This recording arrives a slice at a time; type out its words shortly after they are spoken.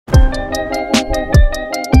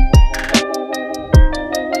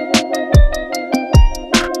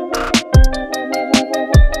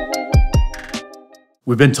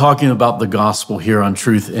We've been talking about the gospel here on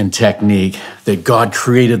Truth and Technique, that God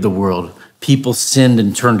created the world. People sinned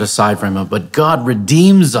and turned aside from him, but God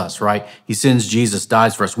redeems us, right? He sends Jesus,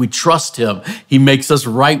 dies for us. We trust him. He makes us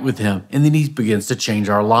right with him, and then he begins to change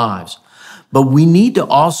our lives. But we need to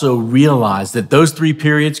also realize that those three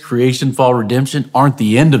periods, creation, fall, redemption, aren't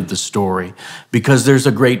the end of the story, because there's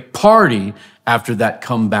a great party after that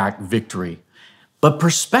comeback victory. But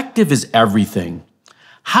perspective is everything.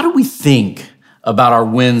 How do we think about our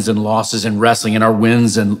wins and losses in wrestling and our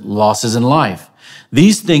wins and losses in life?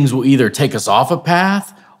 These things will either take us off a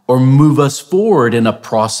path or move us forward in a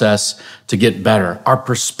process to get better. Our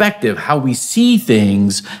perspective, how we see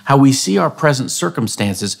things, how we see our present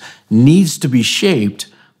circumstances, needs to be shaped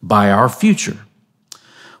by our future.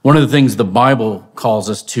 One of the things the Bible calls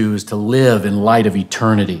us to is to live in light of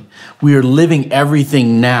eternity. We are living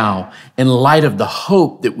everything now in light of the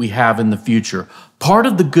hope that we have in the future. Part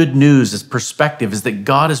of the good news is perspective is that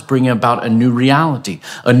God is bringing about a new reality,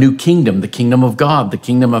 a new kingdom, the kingdom of God, the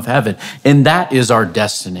kingdom of heaven, and that is our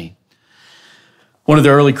destiny. One of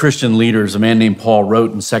the early Christian leaders, a man named Paul,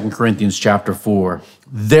 wrote in 2 Corinthians chapter 4,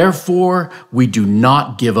 "Therefore we do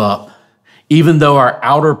not give up. Even though our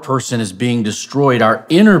outer person is being destroyed, our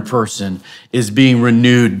inner person is being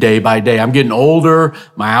renewed day by day." I'm getting older,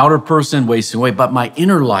 my outer person wasting away, but my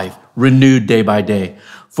inner life renewed day by day.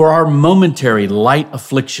 "For our momentary light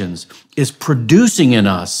afflictions is producing in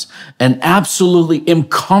us an absolutely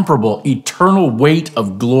incomparable eternal weight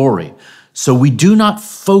of glory. So we do not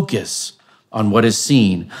focus on what is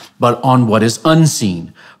seen, but on what is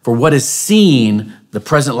unseen. For what is seen, the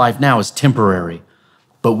present life now, is temporary,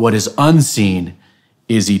 but what is unseen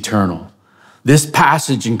is eternal." This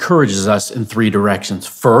passage encourages us in three directions.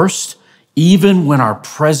 First, even when our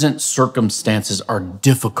present circumstances are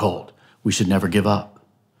difficult, we should never give up.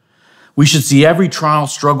 We should see every trial,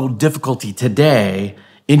 struggle, difficulty today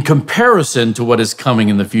in comparison to what is coming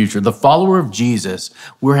in the future. The follower of Jesus,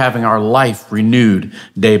 we're having our life renewed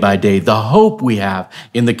day by day. The hope we have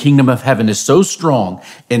in the kingdom of heaven is so strong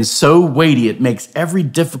and so weighty, it makes every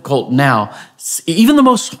difficult now, even the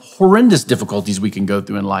most horrendous difficulties we can go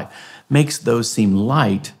through in life, makes those seem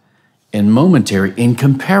light and momentary in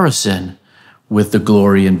comparison with the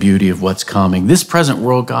glory and beauty of what's coming. This present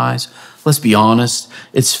world, guys, let's be honest,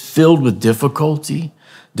 it's filled with difficulty,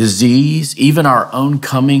 disease, even our own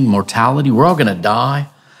coming mortality. We're all going to die.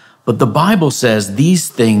 But the Bible says these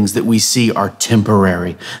things that we see are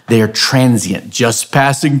temporary. They are transient, just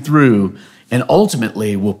passing through, and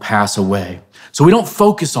ultimately will pass away. So we don't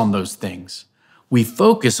focus on those things. We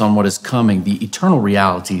focus on what is coming, the eternal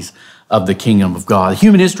realities of the kingdom of God.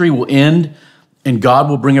 Human history will end, and God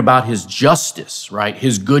will bring about his justice, right?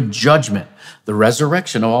 His good judgment, the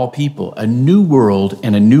resurrection of all people, a new world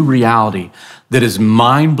and a new reality that is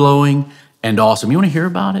mind-blowing and awesome. You want to hear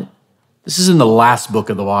about it? This is in the last book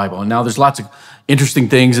of the Bible. And now there's lots of interesting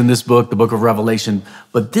things in this book, the book of Revelation.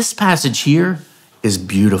 But this passage here is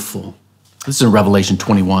beautiful. This is in Revelation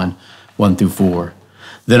 21, 1 through 4.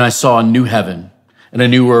 "Then I saw a new heaven and a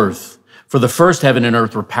new earth, for the first heaven and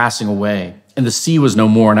earth were passing away, and the sea was no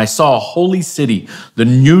more. And I saw a holy city, the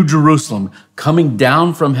new Jerusalem, coming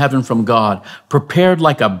down from heaven from God, prepared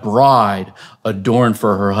like a bride adorned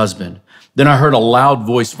for her husband. Then I heard a loud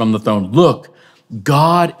voice from the throne, 'Look,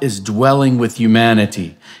 God is dwelling with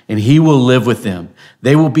humanity, and he will live with them.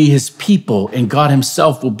 They will be his people, and God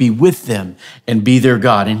himself will be with them and be their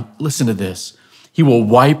God.' And listen to this. He will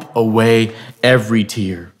wipe away every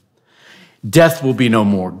tear. Death will be no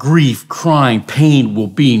more. Grief, crying, pain will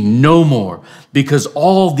be no more, because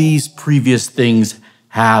all these previous things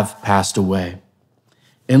have passed away."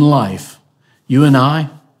 In life, you and I,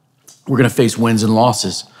 we're going to face wins and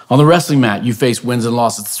losses. On the wrestling mat, you face wins and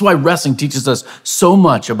losses. That's why wrestling teaches us so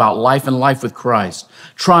much about life and life with Christ.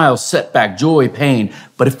 Trials, setback, joy, pain.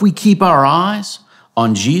 But if we keep our eyes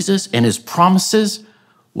on Jesus and his promises,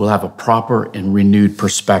 we'll have a proper and renewed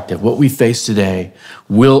perspective. What we face today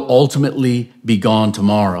will ultimately be gone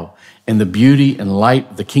tomorrow, and the beauty and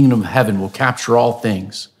light of the kingdom of heaven will capture all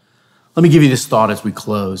things. Let me give you this thought as we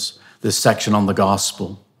close this section on the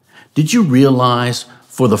gospel. Did you realize,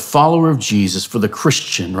 for the follower of Jesus, for the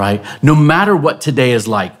Christian, right, no matter what today is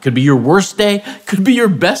like, could be your worst day, could be your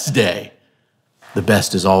best day, the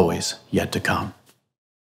best is always yet to come.